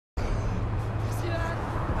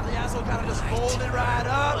Gotta just fold it right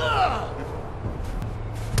up.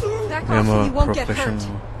 Back off so you won't get hurt.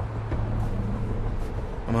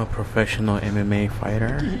 I'm a professional MMA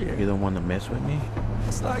fighter. You don't want to mess with me?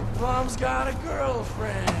 It's like Plum's got a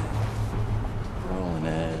girlfriend. Rolling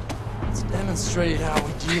Ed. Let's demonstrate how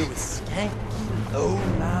we deal with skanky,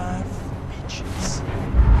 low-life bitches.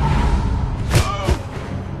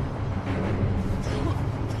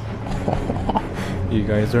 You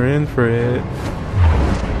guys are in for it.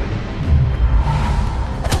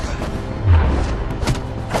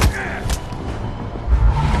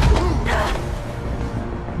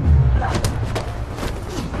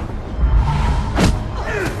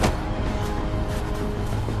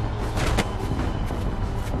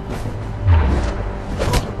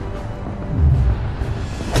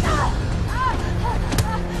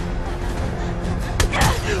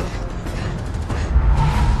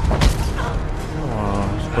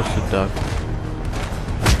 Supposed to duck.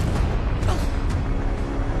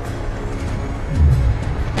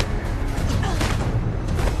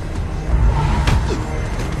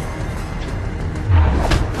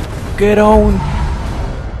 Get on!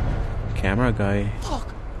 Camera guy. Look!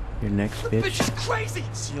 Your next Bitch bitch. is crazy!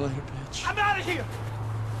 See you later, bitch. I'm out of here!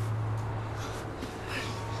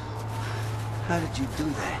 How did you do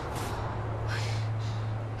that?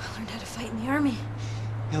 I learned how to fight in the army.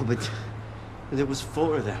 Yeah, but there was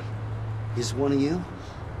 4 of them. Is one of you?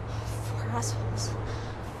 4 assholes.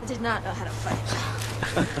 I did not know how to fight.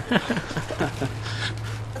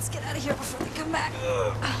 Let's get out of here before they come back.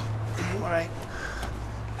 All right.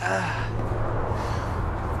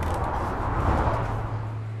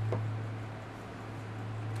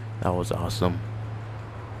 That was awesome.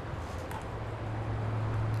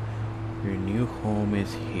 Your new home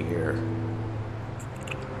is here.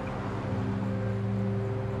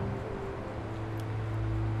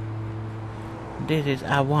 This is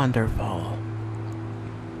a wonderful.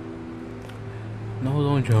 No,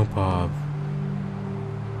 don't jump off.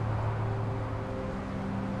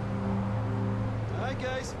 Alright,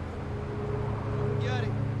 guys. Got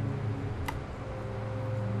it.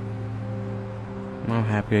 I'm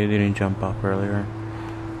happy I didn't jump off earlier.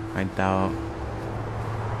 I doubt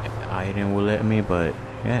Aiden will let me, but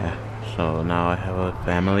yeah. So now I have a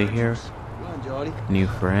family here. Come on, Jordy. New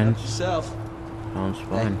friends. Yourself. Sounds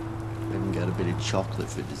fun. I even got a bit of chocolate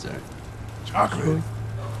for dessert. Chocolate?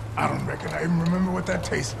 I don't reckon I even remember what that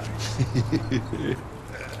tastes like.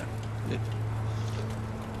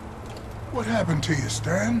 What happened to you,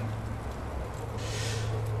 Stan?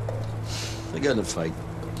 I got in a fight.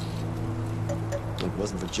 If it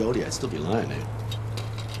wasn't for Jody, I'd still be lying there.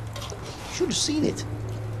 Should have seen it.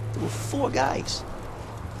 There were 4 guys.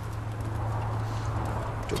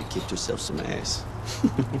 Jody kicked herself some ass.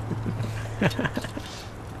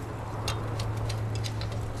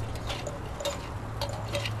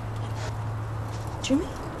 Jimmy?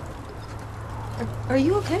 Are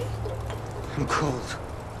you okay? I'm cold.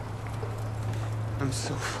 I'm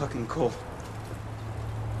so fucking cold.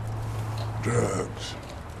 Drugs.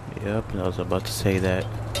 Yep, I was about to say that.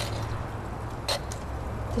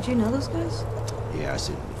 Did you know those guys? Yeah, I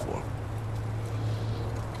seen them before.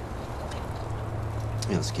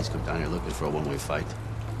 Yeah, those kids come down here looking for a one-way fight.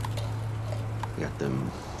 We got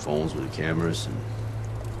them phones with the cameras, and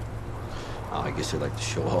oh, I guess they like to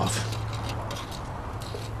show off.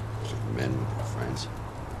 Men with their friends.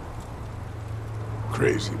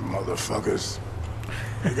 Crazy motherfuckers.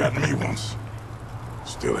 They got me once.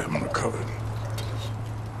 Still haven't recovered.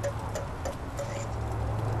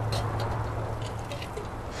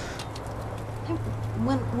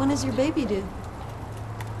 When is your baby due?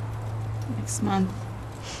 Next month.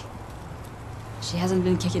 She hasn't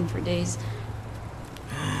been kicking for days.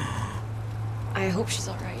 I hope she's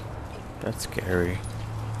alright. That's scary.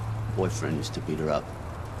 Boyfriend used to beat her up.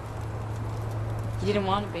 He didn't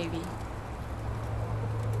want a baby.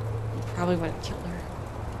 He probably would have killed her.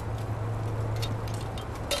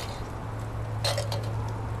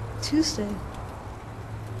 Tuesday.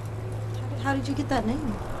 How did you get that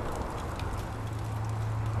name?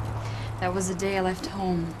 That was the day I left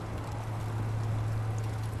home.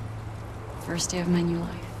 First day of my new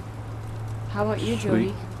life. How about you, Jody?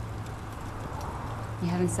 Sweet. You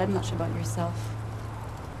haven't said much about yourself.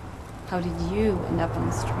 How did you end up on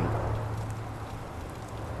the street?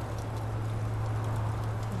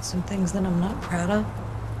 Some things that I'm not proud of.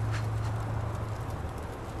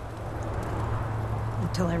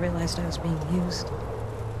 Until I realized I was being used.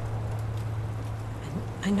 And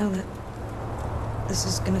I know that this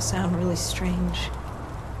is gonna sound really strange,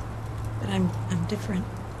 but I'm different.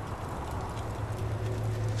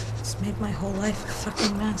 It's made my whole life a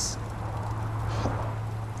fucking mess.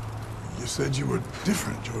 You said you were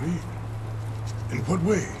different, Jody. In what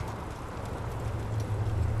way?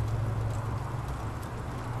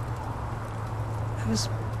 I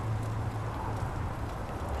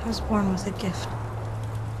was born with a gift.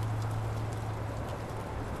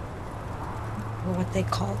 Or what they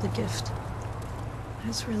called a gift. But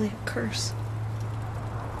it's really a curse.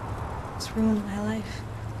 It's ruined my life.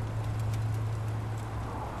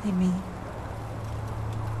 Made me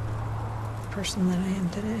the person that I am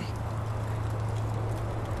today.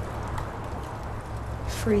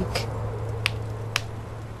 Freak.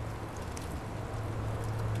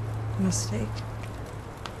 Mistake.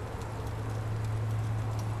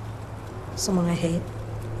 Someone I hate.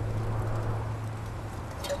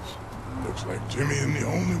 Looks like Jimmy isn't the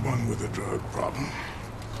only one with a drug problem.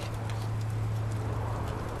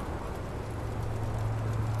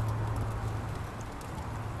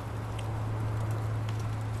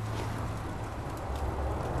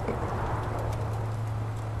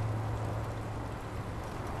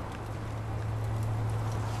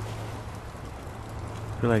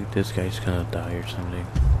 I feel like this guy's gonna die or something.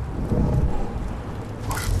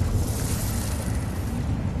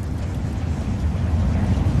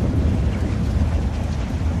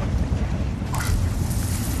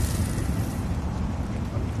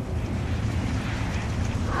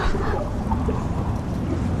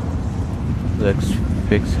 Let's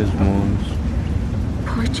fix his wounds.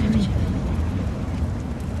 Poor Jimmy.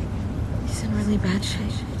 He's in really bad shape.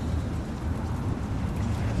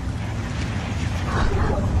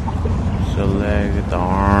 The leg, the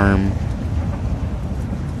arm.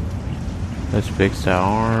 Let's fix the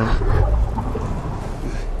arm.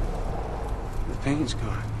 The pain's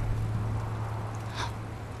gone.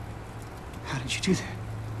 How did you do that?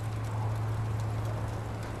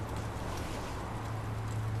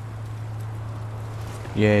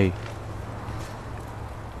 Yay.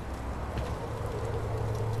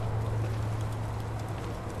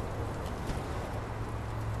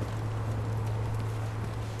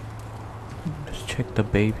 Just check the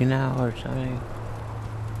baby now or something.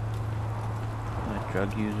 A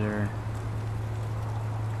drug user.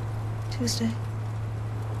 Tuesday.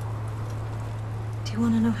 Do you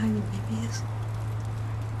want to know how your baby is?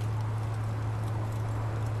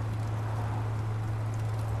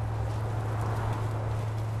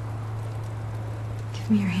 Give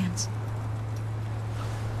me your hands.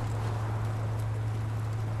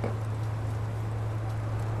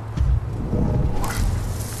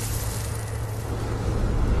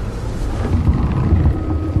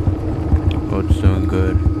 Oh, it's doing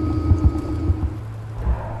good.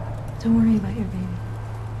 Don't worry about your baby.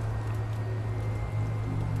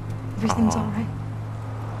 Everything's all right.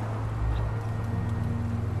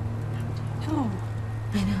 No,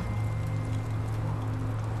 I know.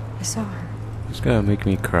 I saw her. It's gonna make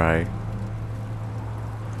me cry.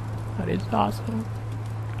 That is awesome.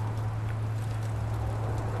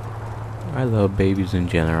 I love babies in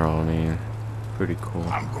general. I mean, pretty cool.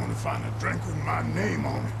 I'm going to find a drink with my name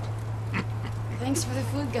on it. Thanks for the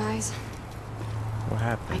food, guys. What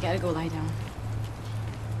happened? I gotta go lie down.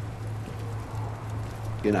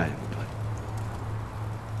 Good night, everybody.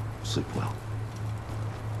 Sleep well.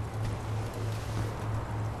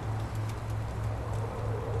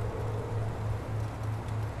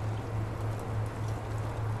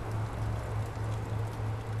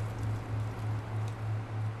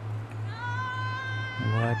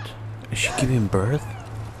 What? Is she giving birth?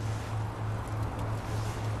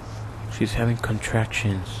 She's having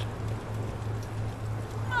contractions.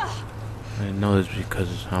 I know this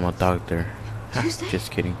because I'm a doctor.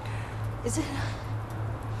 Just kidding. Is it?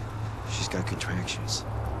 She's got contractions.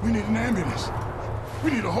 We need an ambulance.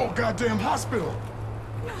 We need a whole goddamn hospital.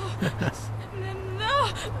 No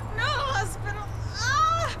hospital.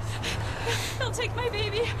 Ah! They'll take my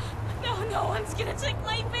baby. No one's gonna take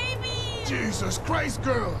my baby. Jesus Christ,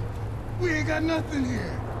 girl. We ain't got nothing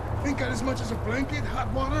here. Ain't got as much as a blanket,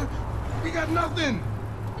 hot water. We got nothing.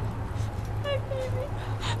 My baby.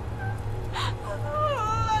 Oh,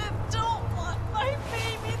 I don't want my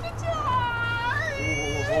baby to die.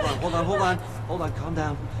 Whoa, hold on, calm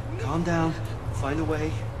down. Find a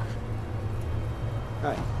way.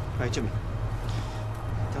 All right, Jimmy.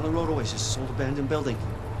 Down the road a ways, there's this old abandoned building.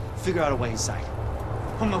 Figure out a way inside.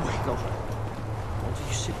 On my way. Go. Walter,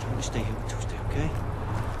 you sit down, you stay here with Tuesday, okay?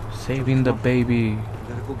 Saving the baby. We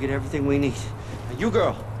gotta go get everything we need. Now, you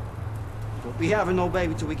girl, don't be having no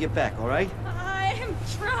baby till we get back, all right? I'm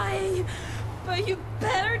trying, but you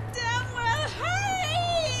better damn well hurry.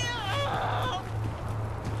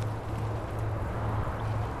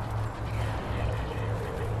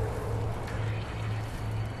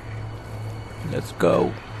 Let's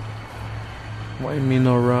go. Why me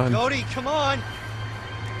no run? Jody, come on!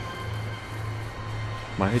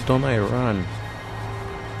 Why don't I run?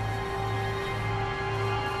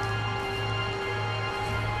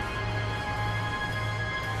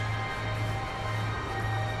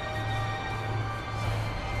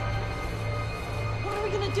 What are we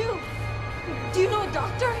gonna do? Do you know a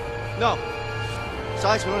doctor? No.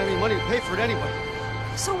 Besides, we don't have any money to pay for it anyway.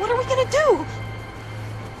 So what are we gonna do?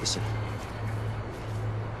 Listen.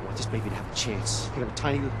 I want this baby to have a chance. To have a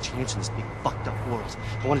tiny little chance in this big fucked up world.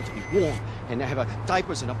 I want it to be warm and have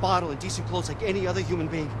diapers and a bottle and decent clothes like any other human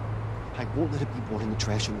being. I won't let it be born in the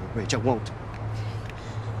trash under a bridge. I won't.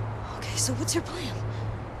 Okay, so what's your plan?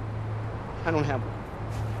 I don't have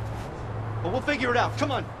one. But we'll figure it out.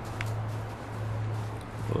 Come on.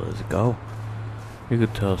 Well, let's go. You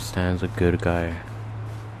could tell Stan's a good guy.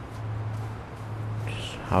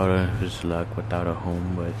 Just out of his luck without a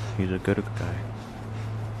home, but he's a good guy.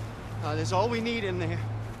 There's all we need in there.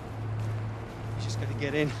 We just gotta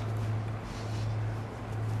get in.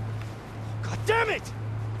 God damn it!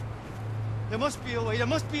 There must be a way. There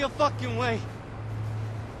must be a fucking way.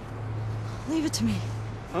 Leave it to me.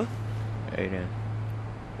 Huh? Aiden.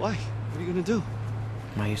 Why? What are you gonna do?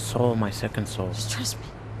 My soul, my second soul. Just trust me.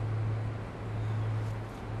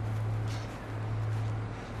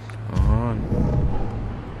 Come on.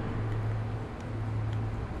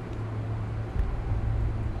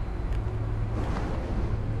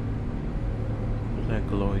 What's that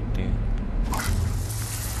glowy thing?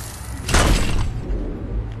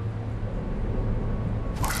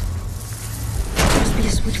 Must be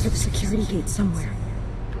a switch for the security gate somewhere.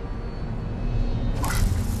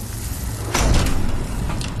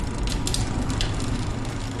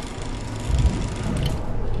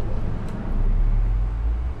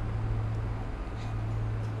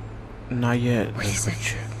 Not yet. Wait a Let's go sec.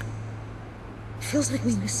 check. Feels like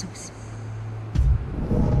we missed something.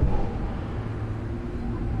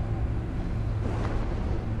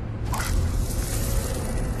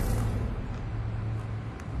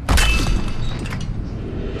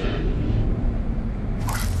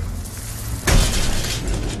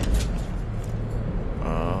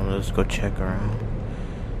 Let's go check around.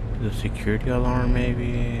 The security alarm,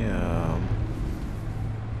 maybe.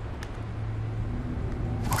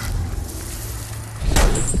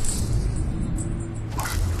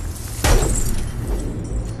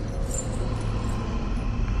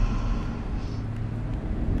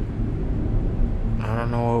 I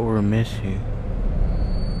don't know what we're missing.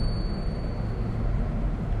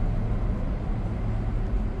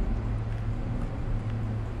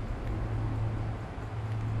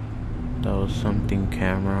 That was something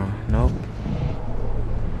camera. Nope.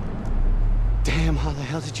 Damn, how the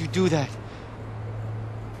hell did you do that?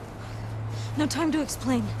 No time to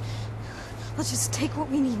explain. Let's just take what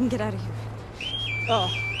we need and get out of here.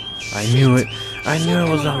 Oh, I knew it. I knew it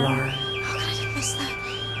was an alarm. How could I miss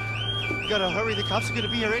that? you gotta hurry. The cops are gonna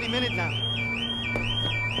be here any minute now.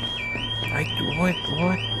 What?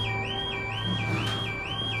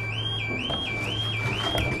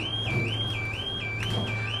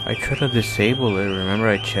 I tried to disable it. Remember,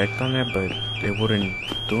 I checked on it, but it wouldn't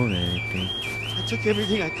do anything. I took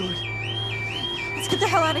everything I could. Let's get the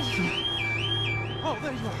hell out of here. Oh,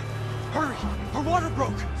 there you are. Hurry! Her water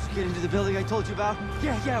broke. Did you get into the building I told you about?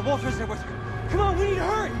 Yeah, Walter's there with her. Come on, we need to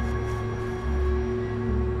hurry.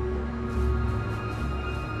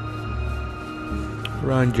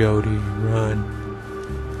 Run, Jody, run.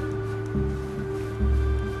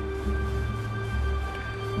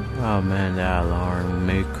 Oh man, that alarm.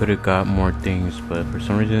 Maybe could have got more things, but for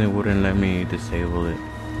some reason it wouldn't let me disable it.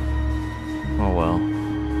 Oh well.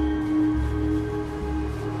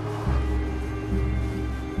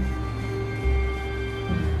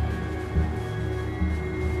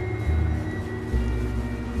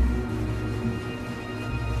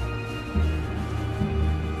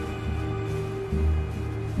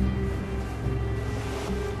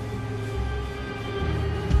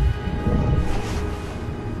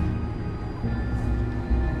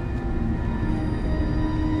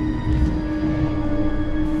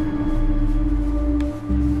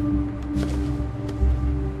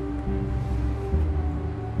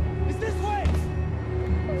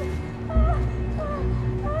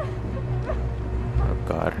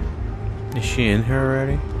 Is she in here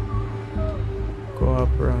already? Go up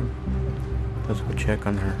around. Let's go check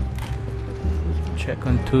on her. Check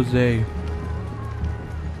on Tuesday.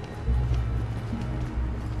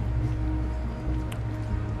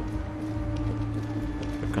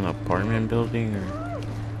 Like an apartment building or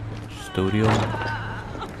studio?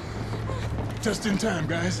 Just in time,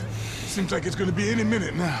 guys. Seems like it's gonna be any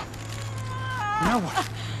minute now. Now what?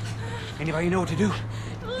 Anybody know what to do?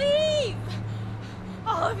 Leave!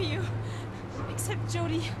 All of you. Except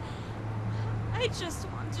Jody. I just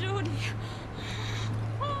want Jody.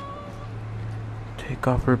 Take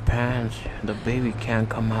off her pants. The baby can't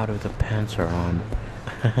come out if the pants are on.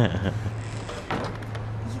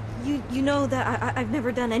 You know that I've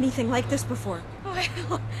never done anything like this before.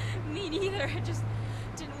 Well, me neither. I just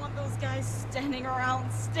didn't want those guys standing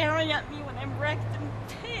around staring at me when I'm wrecked in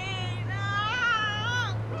pain.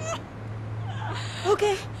 Ah!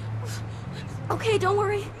 Okay. Okay, don't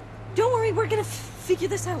worry. Don't worry, we're gonna figure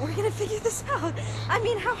this out. We're gonna figure this out. I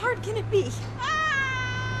mean, how hard can it be?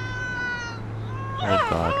 Oh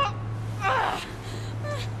god.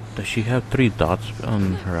 Does she have 3 dots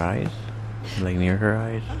on her eyes? Like near her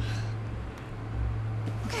eyes?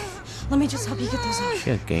 Let me just help you get those Is off.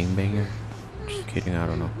 she a gangbanger? Just kidding, I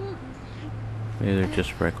don't know. Maybe they're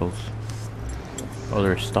just freckles. Oh,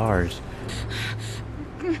 they're stars.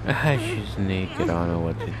 She's naked, I don't know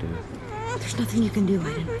what to do. There's nothing you can do,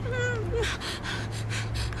 Aiden.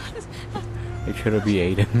 It should be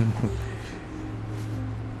Aiden.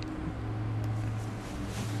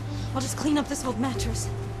 I'll just clean up this old mattress.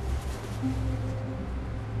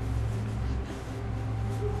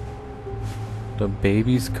 The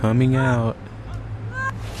baby's coming out.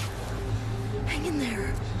 Hang in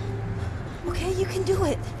there. Okay, you can do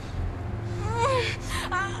it.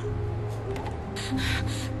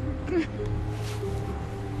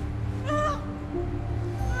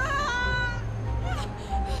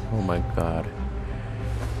 Oh my god.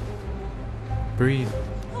 Breathe.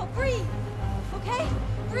 Oh, breathe. Okay?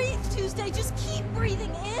 Breathe, Tuesday. Just keep breathing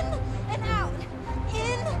in and out.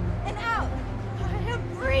 In and out. I am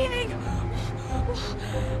breathing.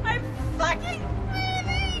 I'm fucking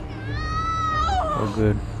breathing. Oh,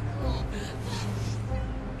 good.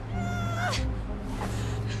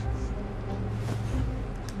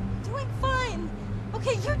 Doing fine.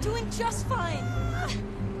 Okay, you're doing just fine.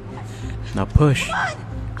 Now push. Come on!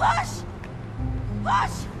 Push!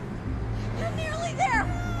 Push! You're nearly there,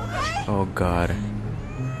 okay? Oh god.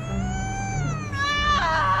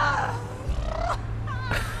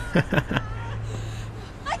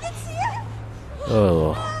 I can see it!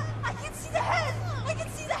 Oh. I can see the head! I can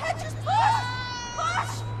see the head! Just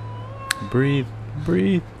push! Push! Breathe.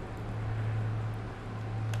 Breathe.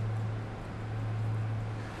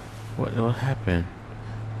 What happened?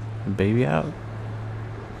 The baby out? You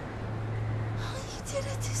did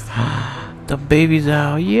it, Tuesday. The baby's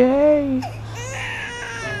out. Yay!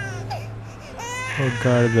 Oh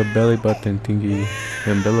god, the belly button thingy.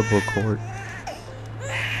 The umbilical cord.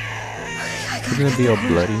 It's gonna be all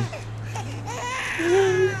bloody.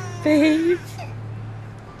 Babe.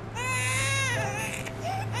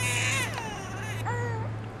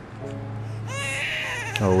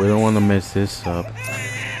 Oh, we don't want to mess this up.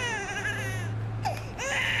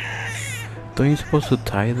 Don't you supposed to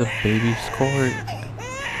tie the baby's cord?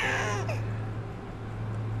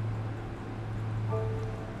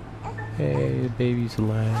 Hey, the baby's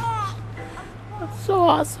alive. That's so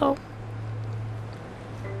awesome.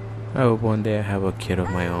 I hope one day I have a kid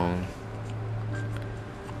of my own.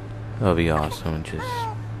 That'll be awesome. Just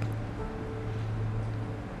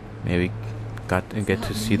maybe get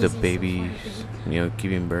to see the baby, you know,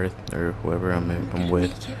 giving birth, or whoever I'm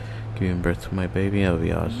with, giving birth to my baby. That'll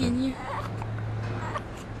be awesome.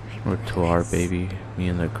 Or to our baby, me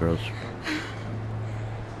and the girls.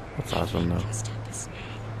 That's awesome though.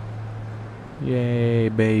 Yay,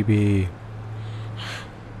 baby.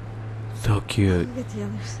 So cute. Get the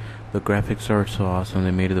others. The graphics are so awesome.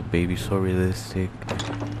 They made the baby so realistic.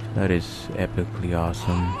 That is epically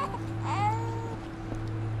awesome.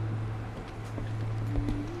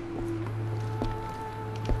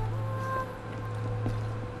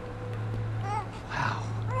 Wow.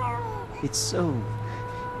 It's so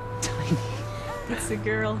tiny. It's a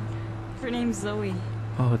girl. Her name's Zoe.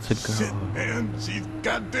 Oh, it's a Shit, girl. man. She's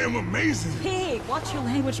goddamn amazing. Hey, watch your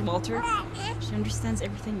language, Walter. She understands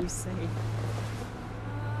everything you say.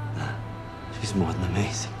 She's more than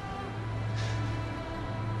amazing.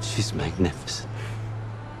 She's magnificent.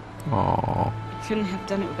 Aww. I couldn't have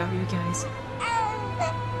done it without you guys.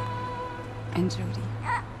 And Jody.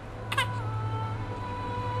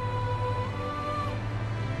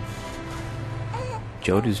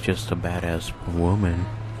 Jody's just a badass woman.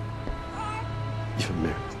 You're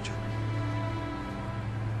married, Joe.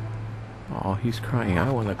 Oh, he's crying.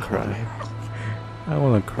 I wanna cry. I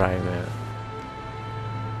wanna cry, man.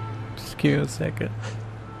 Just give me a second.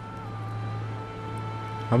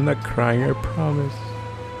 I'm not crying, I promise.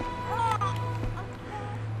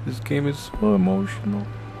 This game is so emotional.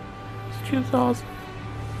 It's just awesome.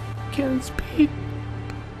 Can't speak.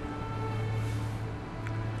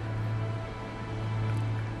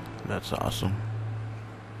 That's awesome.